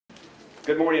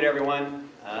Good morning, everyone.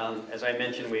 As I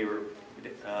mentioned, we were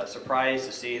surprised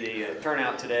to see the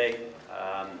turnout today.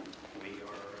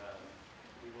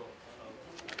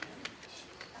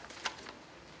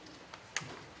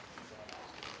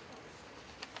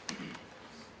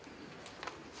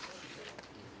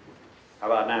 How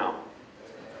about now?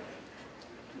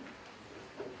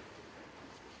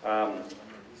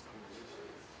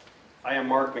 I am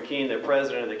Mark McKean, the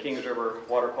president of the Kings River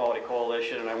Water Quality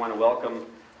Coalition, and I want to welcome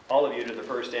all of you to the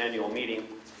first annual meeting.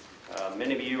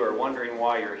 Many of you are wondering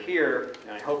why you're here,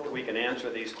 and I hope that we can answer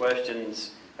these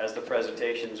questions as the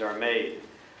presentations are made.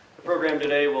 The program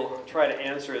today will try to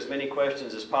answer as many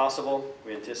questions as possible.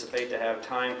 We anticipate to have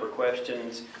time for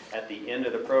questions at the end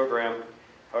of the program.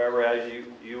 However, as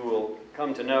you will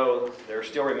come to know, there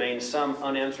still remains some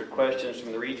unanswered questions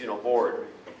from the regional board.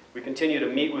 We continue to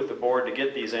meet with the board to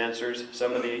get these answers.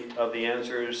 Some of the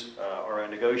answers are a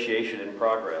negotiation in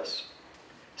progress.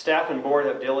 Staff and board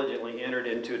have diligently entered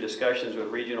into discussions with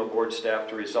regional board staff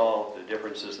to resolve the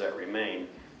differences that remain,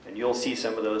 and you'll see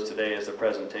some of those today as the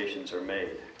presentations are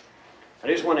made. I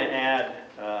just want to add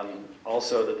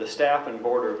also that the staff and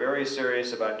board are very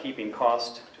serious about keeping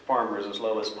costs to farmers as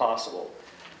low as possible.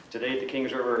 To date, the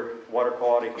Kings River Water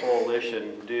Quality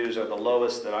Coalition dues are the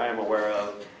lowest that I am aware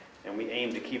of, and we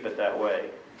aim to keep it that way.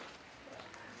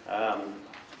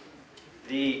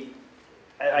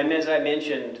 As I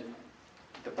mentioned,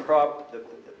 the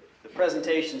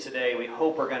presentations today, we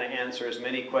hope are going to answer as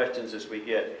many questions as we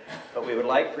get, but we would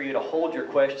like for you to hold your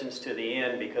questions to the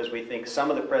end because we think some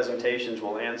of the presentations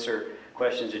will answer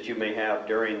questions that you may have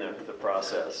during the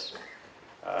process.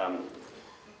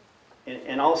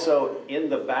 And also in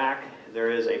the back,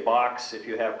 there is a box if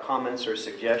you have comments or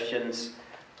suggestions.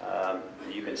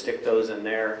 You can stick those in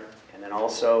there. And then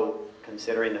also,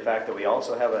 considering the fact that we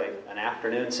also have an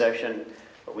afternoon session,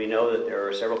 but we know that there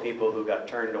are several people who got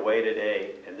turned away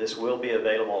today, and this will be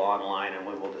available online, and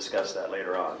we will discuss that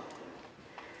later on.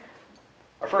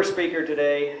 Our first speaker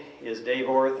today is Dave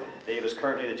Orth. Dave is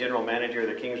currently the General Manager of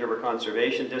the Kings River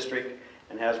Conservation District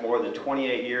and has more than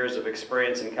 28 years of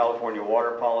experience in California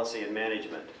water policy and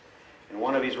management. In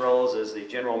one of his roles as the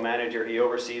General Manager, he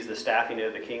oversees the staffing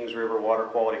of the Kings River Water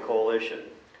Quality Coalition.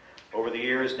 Over the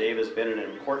years, Dave has been an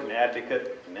important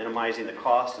advocate in minimizing the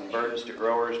costs and burdens to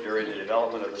growers during the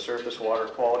development of the Surface Water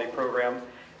Quality Program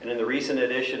and in the recent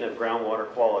addition of groundwater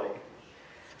quality.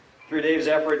 Through Dave's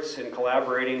efforts in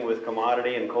collaborating with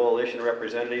commodity and coalition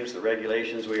representatives, the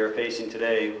regulations we are facing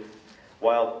today,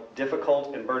 while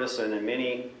difficult and burdensome in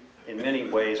many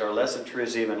ways, are less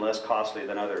intrusive and less costly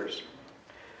than others.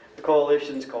 The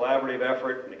Coalition's collaborative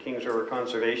effort in the Kings River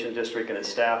Conservation District and its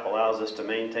staff allows us to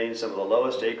maintain some of the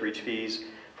lowest acreage fees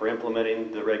for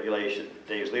implementing the regulation.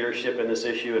 Dave's leadership in this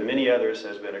issue and many others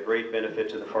has been a great benefit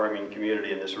to the farming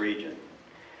community in this region.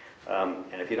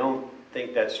 And if you don't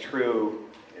think that's true,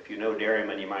 if you know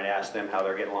dairymen, you might ask them how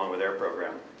they're getting along with their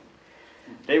program.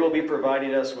 Dave will be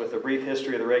providing us with a brief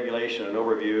history of the regulation and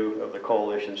overview of the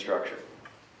coalition structure.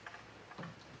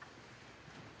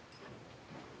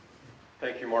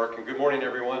 Thank you, Mark, and good morning,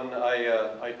 everyone.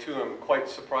 I too am quite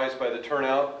surprised by the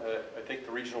turnout. I think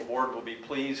the regional board will be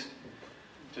pleased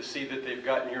to see that they've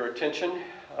gotten your attention,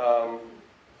 and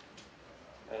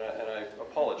I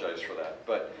apologize for that.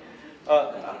 But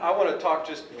I want to talk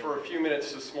just for a few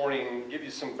minutes this morning, give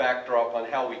you some backdrop on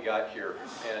how we got here,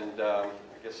 and I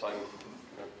guess I'm going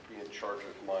to be in charge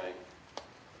of my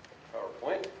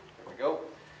PowerPoint. There we go.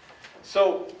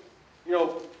 So, you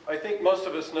know, I think most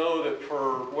of us know that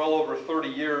for well over 30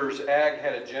 years, Ag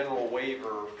had a general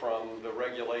waiver from the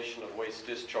regulation of waste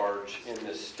discharge in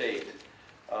this state,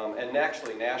 and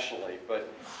actually nationally.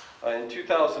 But in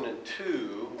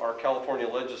 2002, our California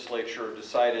legislature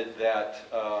decided that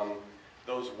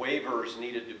those waivers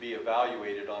needed to be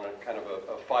evaluated on a kind of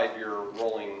a 5-year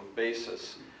rolling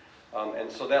basis.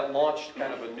 And so that launched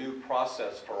kind of a new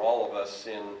process for all of us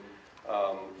in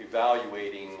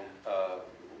evaluating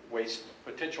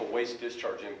potential waste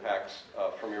discharge impacts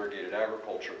from irrigated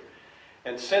agriculture.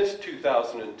 And since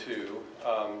 2002,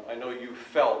 I know you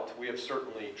felt, we have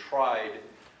certainly tried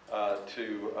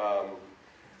to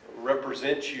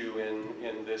represent you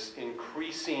in this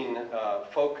increasing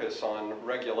focus on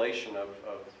regulation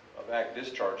of ag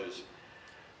discharges.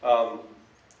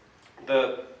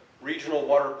 The Regional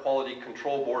Water Quality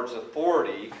Control Board's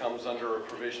authority comes under a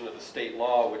provision of the state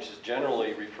law, which is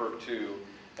generally referred to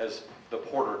as the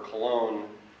Porter-Cologne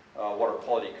Water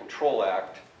Quality Control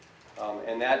Act,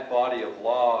 and that body of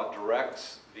law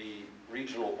directs the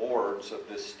regional boards of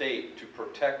this state to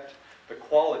protect the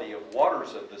quality of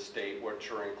waters of the state,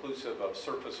 which are inclusive of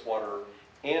surface water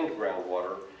and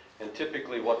groundwater, And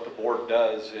typically what the board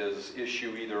does is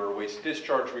issue either waste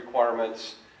discharge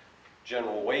requirements,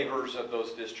 general waivers of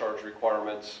those discharge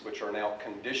requirements, which are now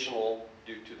conditional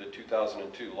due to the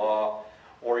 2002 law,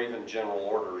 or even general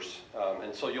orders.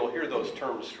 And so you'll hear those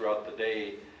terms throughout the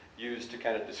day used to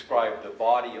kind of describe the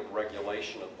body of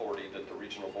regulation authority that the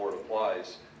regional board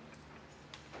applies.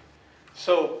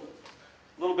 So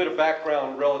a little bit of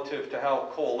background relative to how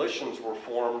coalitions were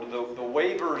formed. The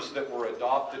waivers that were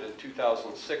adopted in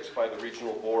 2006 by the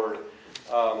regional board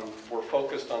were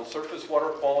focused on surface water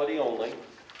quality only,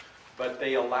 but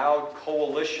they allowed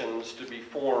coalitions to be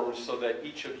formed so that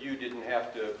each of you didn't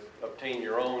have to obtain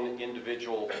your own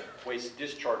individual waste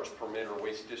discharge permit or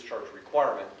waste discharge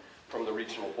requirement from the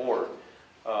regional board.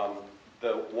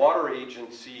 The water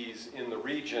agencies in the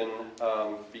region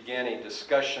began a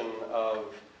discussion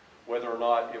of whether or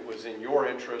not it was in your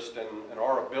interest and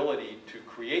our ability to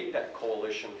create that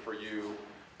coalition for you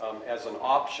as an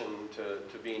option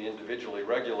to being individually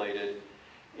regulated.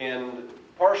 And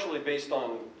partially based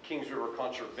on Kings River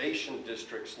Conservation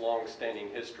District's long-standing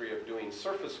history of doing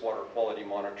surface water quality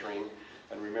monitoring,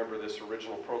 and remember this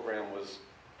original program was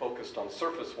focused on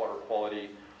surface water quality,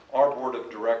 our board of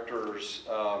directors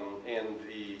and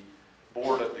the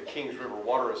board of the Kings River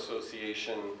Water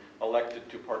Association elected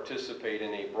to participate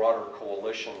in a broader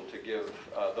coalition to give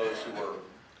those who were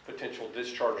potential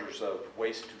dischargers of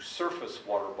waste to surface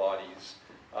water bodies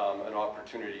an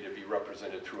opportunity to be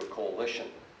represented through a coalition.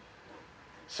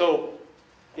 So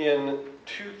in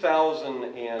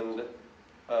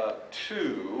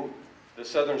 2002, the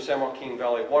Southern San Joaquin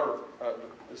Valley Water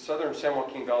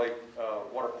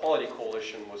Quality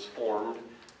Coalition was formed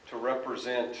to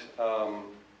represent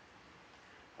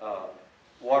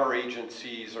water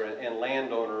agencies and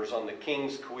landowners on the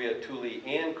Kings, Cahuilla, Tule,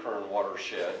 and Kern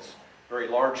watersheds. Very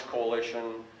large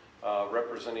coalition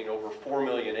representing over 4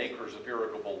 million acres of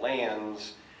irrigable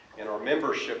lands, and our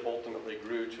membership ultimately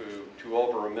grew to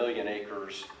over 1 million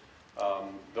acres,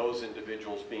 those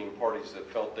individuals being parties that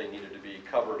felt they needed to be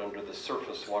covered under the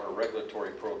surface water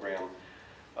regulatory program.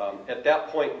 At that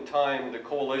point in time, the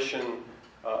coalition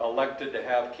elected to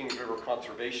have Kings River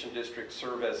Conservation District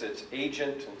serve as its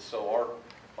agent, and so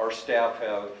our staff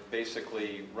have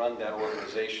basically run that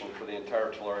organization for the entire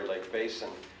Tulare Lake Basin.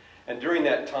 And during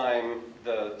that time,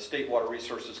 the State Water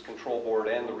Resources Control Board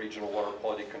and the Regional Water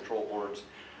Quality Control Boards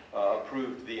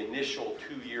approved the initial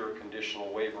 2-year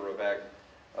conditional waiver of ag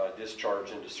discharge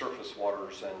into surface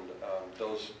waters, and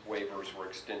those waivers were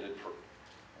extended for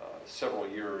several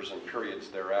years and periods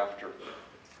thereafter.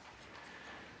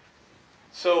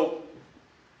 So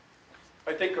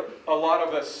I think a lot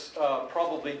of us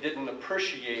probably didn't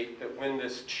appreciate that when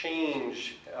this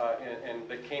change, and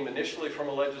that came initially from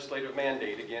a legislative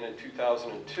mandate again in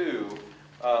 2002,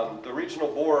 the regional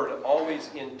board always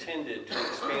intended to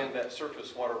expand that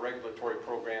surface water regulatory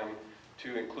program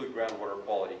to include groundwater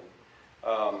quality.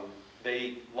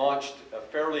 They launched a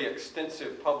fairly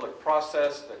extensive public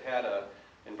process that had an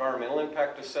environmental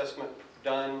impact assessment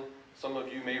done. Some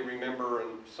of you may remember,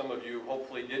 and some of you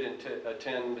hopefully did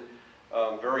attend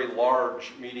very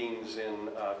large meetings in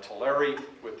Tulare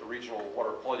with the Regional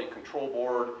Water Quality Control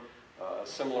Board. A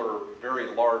similar, very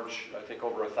large, I think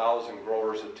over 1,000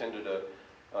 growers attended a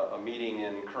meeting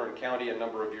in Kern County a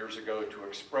number of years ago to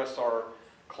express our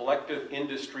collective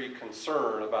industry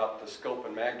concern about the scope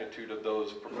and magnitude of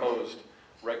those proposed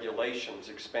regulations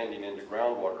expanding into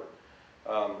groundwater.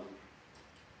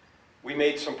 We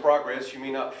made some progress. You may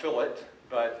not feel it,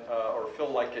 but or feel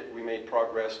like we made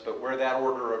progress, but where that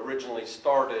order originally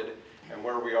started and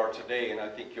where we are today, and I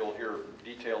think you'll hear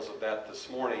details of that this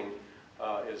morning,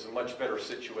 is a much better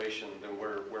situation than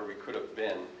where we could have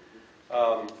been.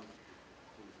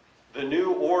 The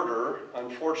new order,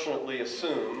 unfortunately,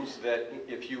 assumes that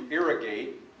if you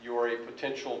irrigate, you are a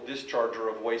potential discharger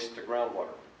of waste to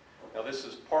groundwater. Now, this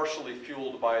is partially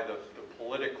fueled by the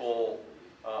political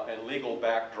and legal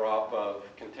backdrop of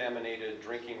contaminated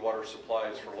drinking water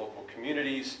supplies for local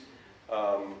communities,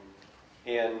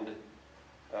 and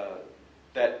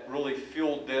that really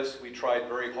fueled this. We tried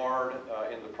very hard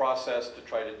in the process to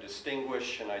try to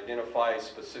distinguish and identify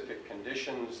specific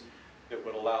conditions that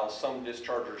would allow some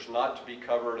dischargers not to be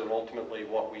covered, and ultimately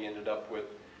what we ended up with,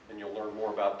 and you'll learn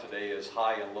more about today, is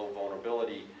high and low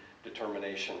vulnerability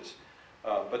determinations.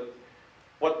 But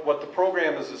what the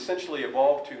program has essentially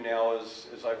evolved to now is,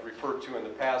 as I've referred to in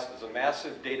the past, is a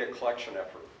massive data collection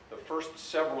effort. The first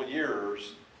several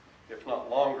years, if not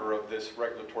longer, of this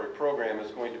regulatory program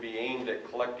is going to be aimed at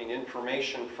collecting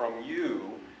information from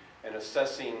you and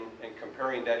assessing and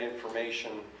comparing that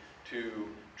information to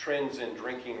trends in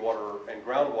drinking water and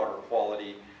groundwater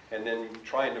quality, and then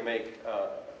trying to make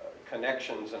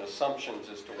connections and assumptions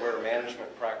as to where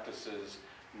management practices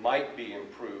might be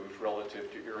improved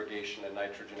relative to irrigation and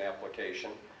nitrogen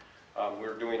application.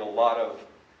 We're doing a lot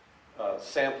of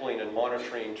sampling and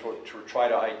monitoring to try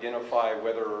to identify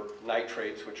whether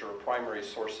nitrates, which are a primary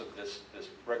source of this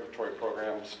regulatory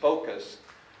program's focus,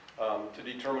 to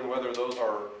determine whether those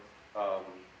are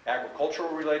agricultural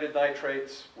related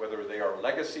nitrates, whether they are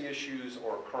legacy issues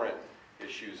or current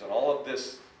issues. And all of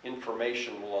this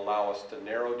information will allow us to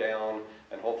narrow down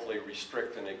and hopefully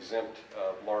restrict and exempt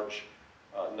large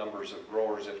numbers of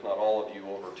growers, if not all of you,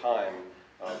 over time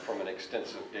from an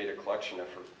extensive data collection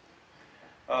effort.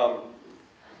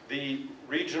 The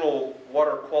Regional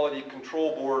Water Quality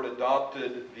Control Board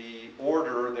adopted the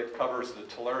order that covers the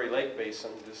Tulare Lake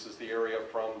Basin. This is the area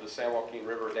from the San Joaquin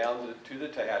River down to the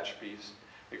Tehachapi's,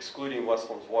 excluding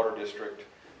Westlands Water District,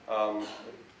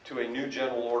 to a new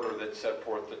general order that set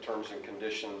forth the terms and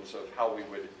conditions of how we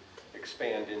would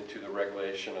expand into the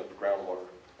regulation of groundwater.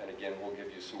 And again, we'll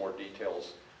give you some more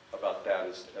details about that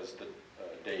as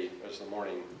the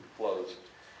morning flows.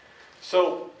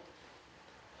 So,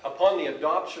 upon the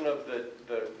adoption of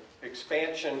the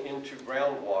expansion into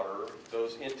groundwater,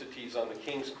 those entities on the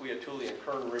Kings, Quiatuli, and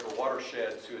Kern River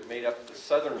watersheds who had made up the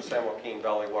Southern San Joaquin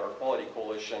Valley Water Quality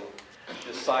Coalition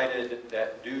decided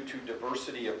that due to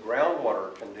diversity of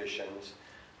groundwater conditions,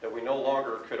 that we no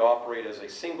longer could operate as a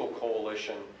single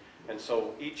coalition, and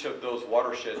so each of those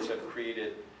watersheds have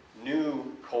created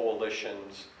new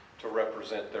coalitions to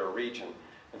represent their region.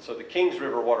 And so the Kings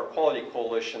River Water Quality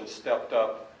Coalition stepped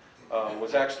up,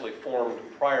 was actually formed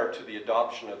prior to the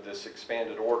adoption of this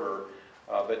expanded order,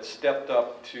 but stepped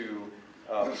up to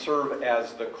serve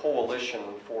as the coalition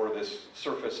for this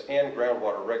surface and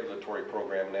groundwater regulatory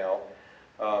program now.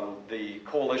 The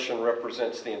coalition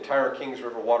represents the entire Kings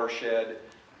River watershed,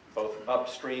 both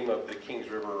upstream of the Kings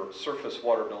River surface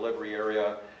water delivery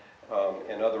area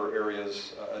and other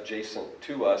areas adjacent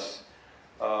to us.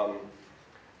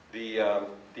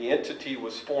 The entity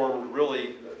was formed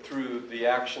really through the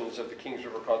actions of the Kings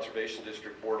River Conservation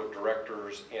District Board of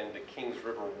Directors and the Kings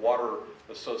River Water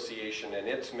Association and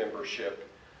its membership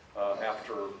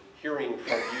after hearing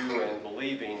from you and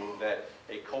believing that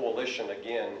a coalition,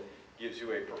 again, gives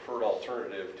you a preferred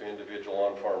alternative to individual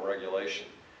on-farm regulation.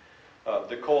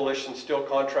 The coalition still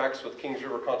contracts with Kings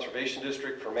River Conservation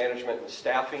District for management and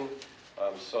staffing.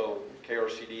 So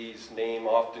KRCD's name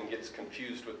often gets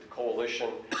confused with the coalition.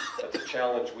 That's a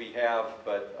challenge we have,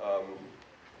 but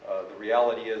the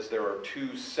reality is there are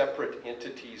two separate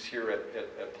entities here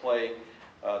at play.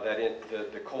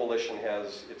 The coalition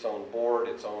has its own board,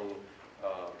 its own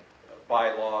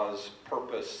bylaws,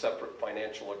 purpose, separate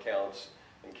financial accounts,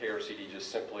 and KRCD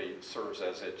just simply serves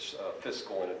as its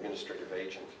fiscal and administrative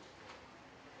agent.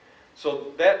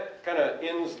 So that kind of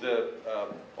ends the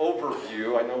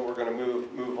overview. I know we're going to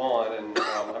move on, and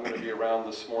I'm going to be around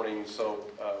this morning, so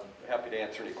happy to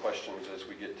answer any questions as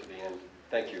we get to the end.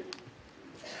 Thank you.